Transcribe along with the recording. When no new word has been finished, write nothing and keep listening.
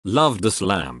Loved this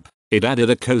lamp. It added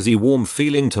a cozy warm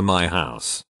feeling to my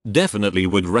house. Definitely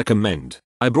would recommend.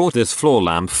 I brought this floor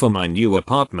lamp for my new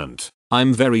apartment.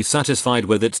 I'm very satisfied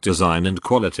with its design and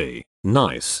quality.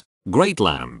 Nice. Great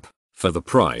lamp. For the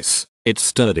price, it's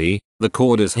sturdy, the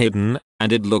cord is hidden,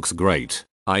 and it looks great.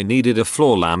 I needed a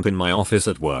floor lamp in my office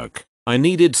at work. I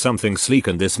needed something sleek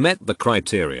and this met the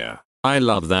criteria. I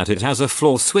love that it has a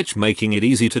floor switch making it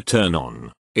easy to turn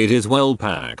on. It is well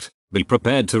packed. Be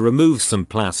prepared to remove some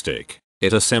plastic.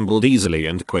 It assembled easily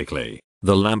and quickly.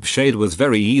 The lampshade was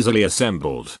very easily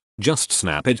assembled. Just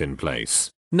snap it in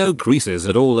place. No creases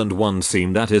at all and one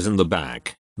seam that is in the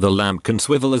back. The lamp can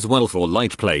swivel as well for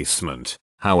light placement.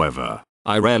 However,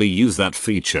 I rarely use that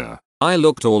feature. I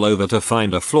looked all over to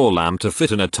find a floor lamp to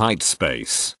fit in a tight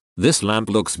space. This lamp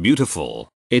looks beautiful.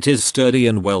 It is sturdy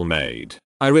and well made.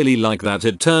 I really like that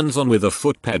it turns on with a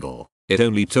foot pedal. It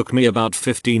only took me about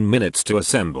 15 minutes to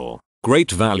assemble.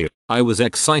 Great value. I was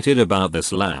excited about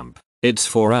this lamp. It's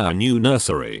for our new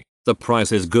nursery. The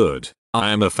price is good.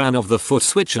 I am a fan of the foot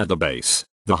switch at the base.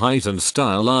 The height and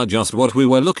style are just what we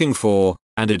were looking for,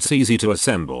 and it's easy to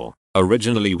assemble.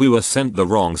 Originally we were sent the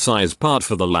wrong size part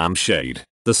for the lampshade.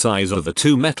 The size of the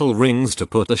two metal rings to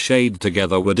put the shade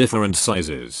together were different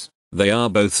sizes. They are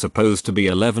both supposed to be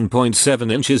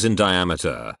 11.7 inches in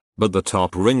diameter, but the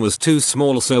top ring was too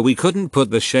small so we couldn't put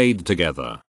the shade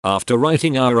together. After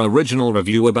writing our original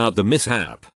review about the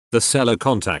mishap, the seller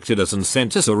contacted us and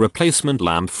sent us a replacement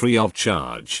lamp free of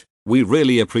charge. We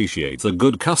really appreciate the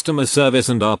good customer service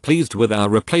and are pleased with our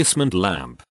replacement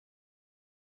lamp.